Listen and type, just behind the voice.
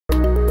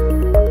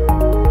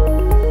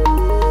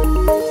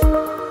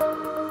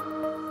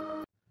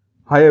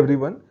Hi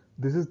everyone,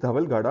 this is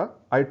Dhaval Gada.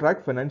 I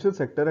track financial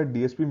sector at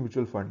DSP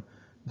Mutual Fund.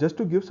 Just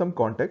to give some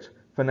context,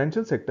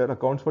 financial sector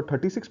accounts for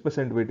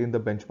 36% weight in the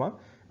benchmark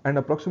and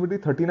approximately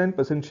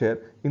 39% share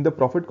in the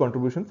profit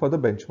contribution for the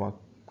benchmark.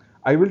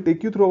 I will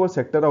take you through our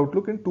sector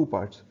outlook in two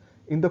parts.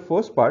 In the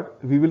first part,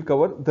 we will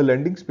cover the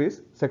lending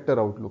space sector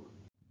outlook.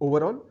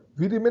 Overall,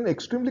 we remain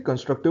extremely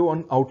constructive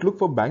on outlook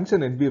for banks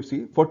and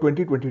NBFC for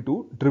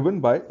 2022, driven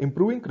by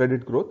improving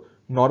credit growth,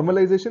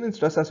 normalization in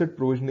stress asset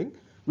provisioning,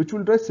 which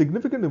will drive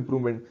significant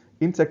improvement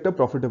in sector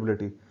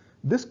profitability.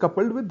 This,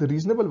 coupled with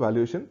reasonable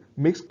valuation,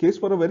 makes case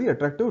for a very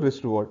attractive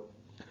risk reward.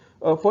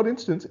 For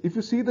instance, if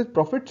you see the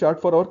profit chart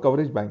for our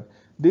coverage bank,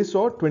 they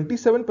saw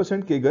 27%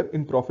 CAGR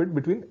in profit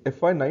between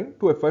FY9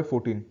 to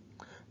FY14.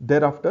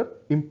 Thereafter,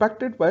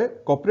 impacted by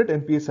corporate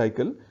NPA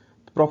cycle,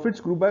 profits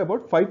grew by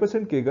about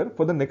 5% CAGR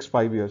for the next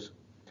 5 years.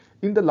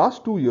 In the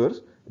last 2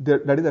 years,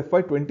 that is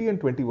FY20 and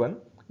 21,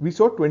 we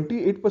saw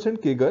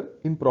 28% CAGR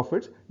in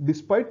profits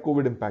despite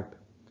COVID impact.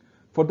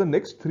 For the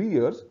next 3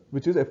 years,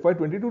 which is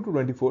FY22 to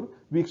 24,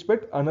 we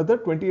expect another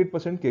 28%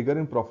 CAGR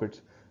in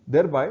profits.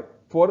 Thereby,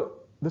 for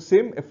the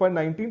same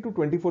FY19 to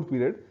 24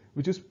 period,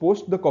 which is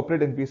post the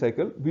corporate NPA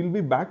cycle, we'll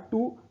be back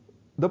to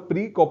the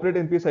pre-corporate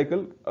NPA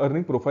cycle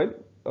earning profile,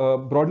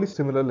 broadly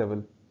similar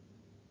level.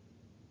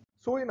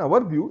 So in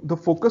our view, the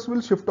focus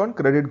will shift on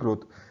credit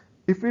growth.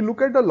 If we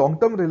look at the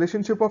long-term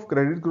relationship of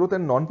credit growth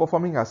and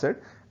non-performing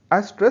asset,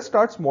 as stress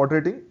starts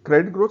moderating,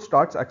 credit growth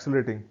starts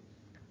accelerating.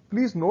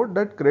 Please note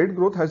that credit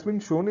growth has been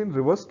shown in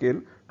reverse scale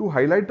to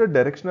highlight the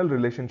directional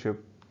relationship.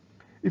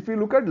 If we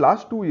look at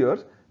last 2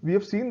 years, we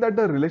have seen that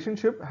the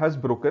relationship has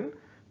broken,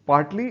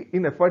 partly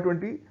in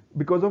FY20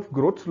 because of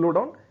growth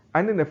slowdown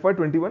and in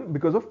FY21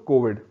 because of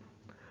COVID.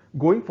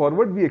 Going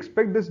forward, we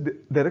expect this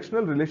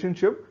directional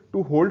relationship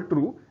to hold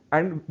true,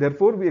 and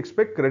therefore we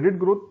expect credit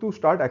growth to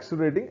start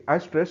accelerating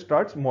as stress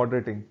starts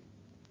moderating.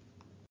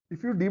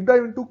 If you deep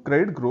dive into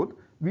credit growth,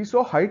 we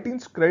saw high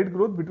teens credit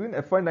growth between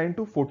FY9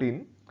 to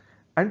 14,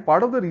 and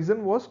part of the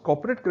reason was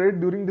corporate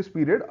credit during this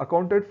period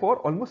accounted for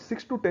almost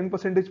 6 to 10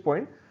 percentage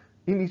point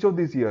in each of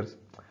these years.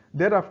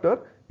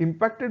 Thereafter,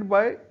 impacted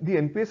by the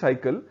NPA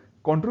cycle,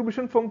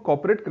 contribution from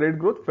corporate credit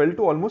growth fell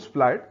to almost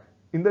flat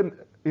in the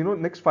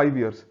next 5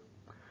 years.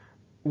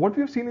 What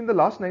we've seen in the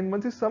last 9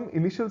 months is some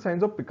initial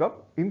signs of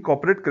pickup in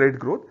corporate credit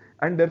growth,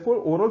 and therefore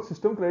overall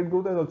system credit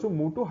growth has also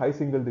moved to high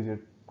single digit.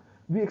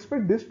 We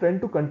expect this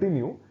trend to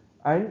continue,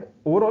 and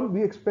overall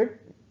we expect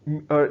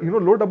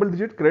low double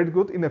digit credit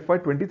growth in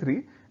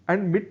FY23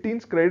 and mid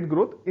teens credit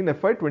growth in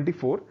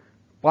FY24,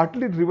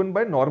 partly driven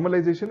by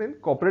normalization in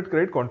corporate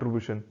credit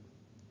contribution.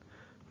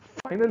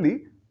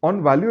 Finally,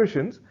 on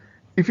valuations,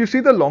 if you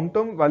see the long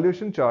term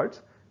valuation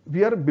charts,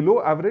 we are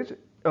below average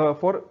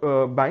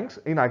for banks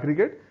in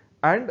aggregate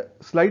and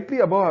slightly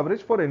above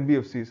average for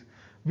NBFCs.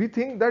 We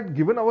think that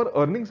given our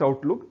earnings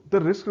outlook,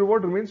 the risk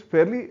reward remains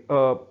fairly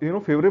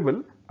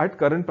favorable at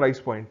current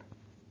price point.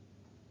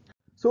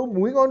 So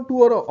moving on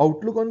to our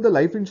outlook on the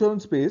life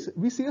insurance space,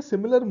 we see a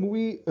similar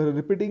movie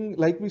repeating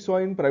like we saw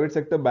in private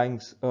sector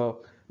banks,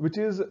 which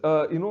is,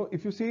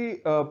 if you see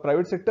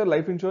private sector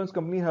life insurance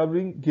company have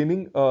been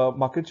gaining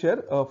market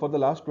share for the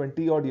last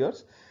 20 odd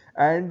years.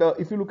 And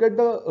if you look at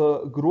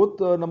the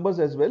growth numbers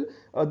as well,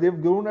 they've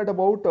grown at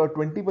about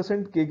 20%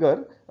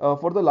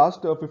 CAGR for the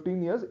last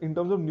 15 years in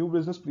terms of new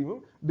business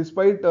premium,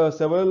 despite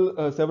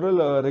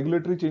several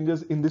regulatory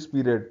changes in this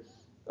period.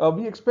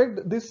 We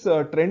expect this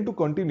trend to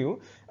continue,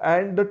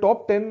 and the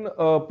top 10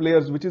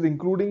 players, which is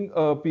including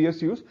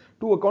PSUs,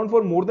 to account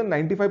for more than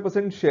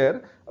 95%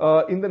 share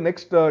in the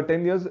next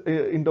 10 years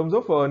in terms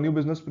of new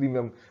business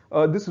premium.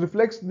 This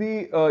reflects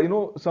the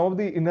some of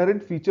the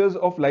inherent features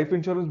of life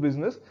insurance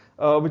business,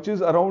 which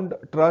is around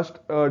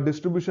trust,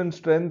 distribution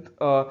strength,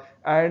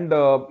 and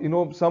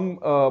some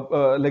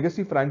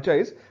legacy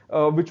franchise,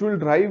 which will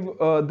drive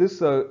this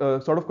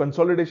sort of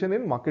consolidation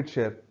in market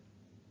share.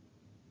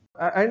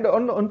 And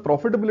on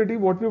profitability,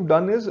 what we've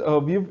done is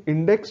we've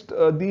indexed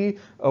the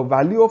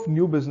value of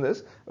new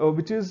business,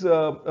 which is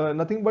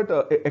nothing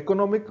but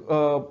economic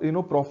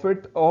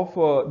profit of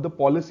the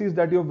policies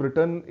that you have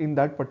written in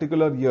that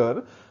particular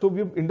year. So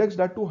we've indexed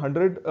that to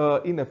 100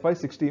 in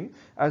FY16,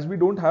 as we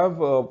don't have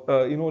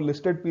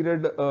listed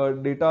period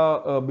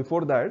data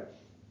before that.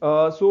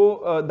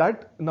 So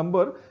that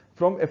number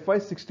from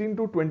FY16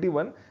 to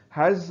 21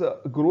 has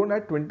grown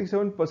at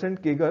 27%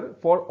 CAGR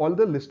for all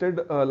the listed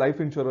life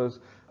insurers.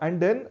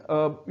 And then,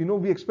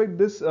 we expect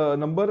this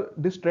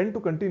this trend to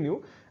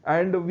continue,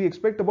 and we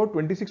expect about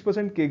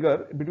 26%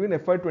 CAGR between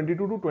FY22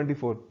 to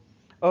 24.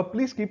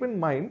 Please keep in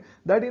mind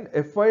that in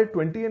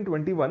FY20 and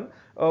 21,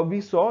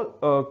 we saw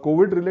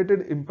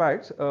COVID-related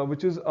impacts,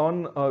 which is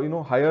on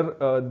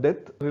higher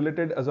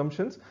death-related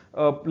assumptions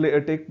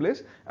take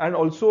place, and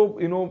also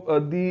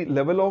the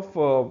level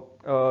of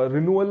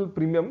renewal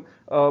premium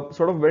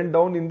sort of went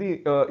down in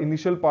the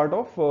initial part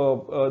of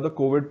the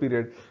COVID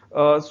period.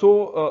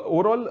 So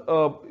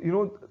overall,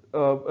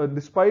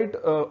 despite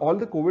all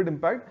the COVID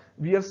impact,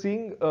 we are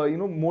seeing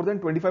more than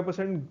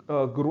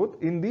 25% growth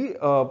in the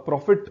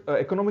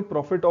economic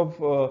profit of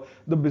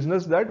the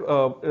business that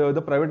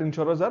the private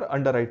insurers are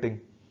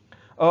underwriting.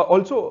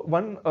 Also,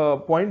 one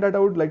point that I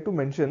would like to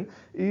mention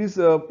is,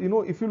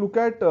 if you look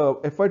at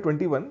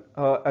FY21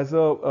 as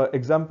a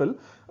example,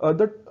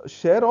 the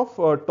share of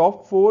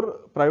top 4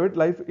 private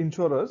life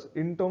insurers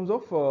in terms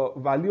of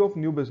value of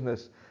new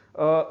business.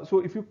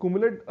 So if you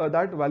cumulate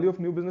that value of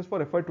new business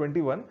for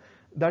FY21,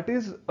 that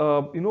is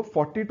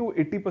 40 to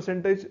 80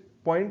 percentage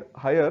point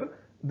higher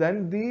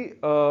than the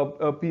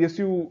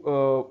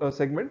PSU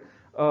segment,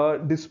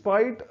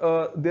 despite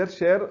their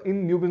share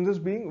in new business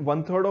being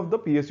 1/3 of the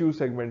PSU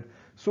segment.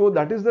 So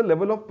that is the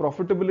level of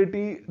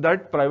profitability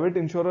that private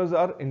insurers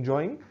are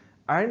enjoying,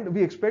 and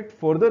we expect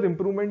further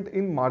improvement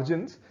in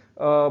margins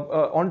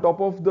on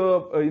top of the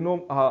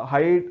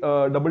high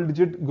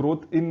double-digit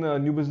growth in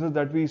new business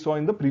that we saw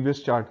in the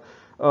previous chart.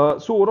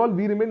 So overall,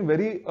 we remain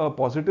very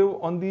positive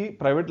on the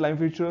private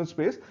life insurance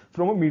space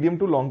from a medium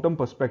to long-term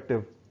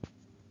perspective.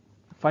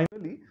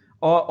 Finally,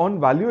 on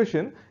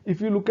valuation, if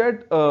you look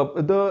at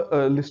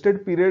the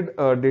listed period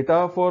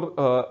data for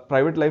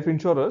private life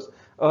insurers,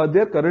 they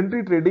are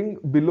currently trading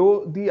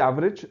below the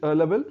average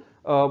level.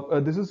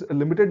 This is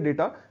limited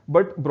data,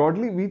 but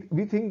broadly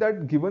we think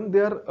that given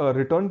their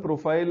return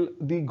profile,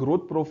 the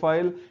growth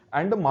profile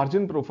and the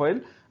margin profile,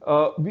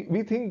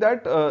 we think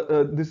that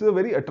this is a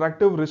very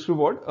attractive risk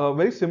reward,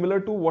 very similar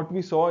to what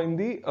we saw in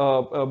the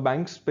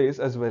bank space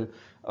as well.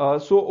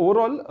 So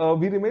overall,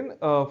 we remain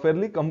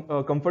fairly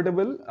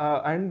comfortable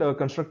and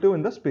constructive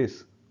in the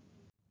space.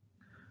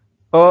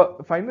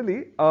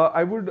 Finally,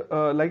 I would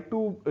like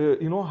to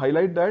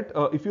highlight that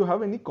if you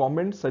have any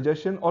comment,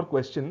 suggestion or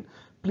question,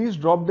 please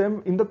drop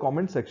them in the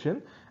comment section,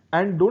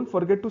 and don't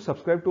forget to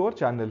subscribe to our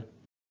channel.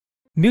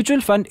 Mutual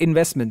fund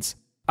investments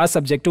are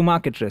subject to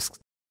market risks.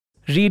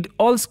 Read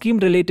all scheme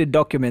related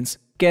documents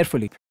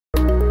carefully.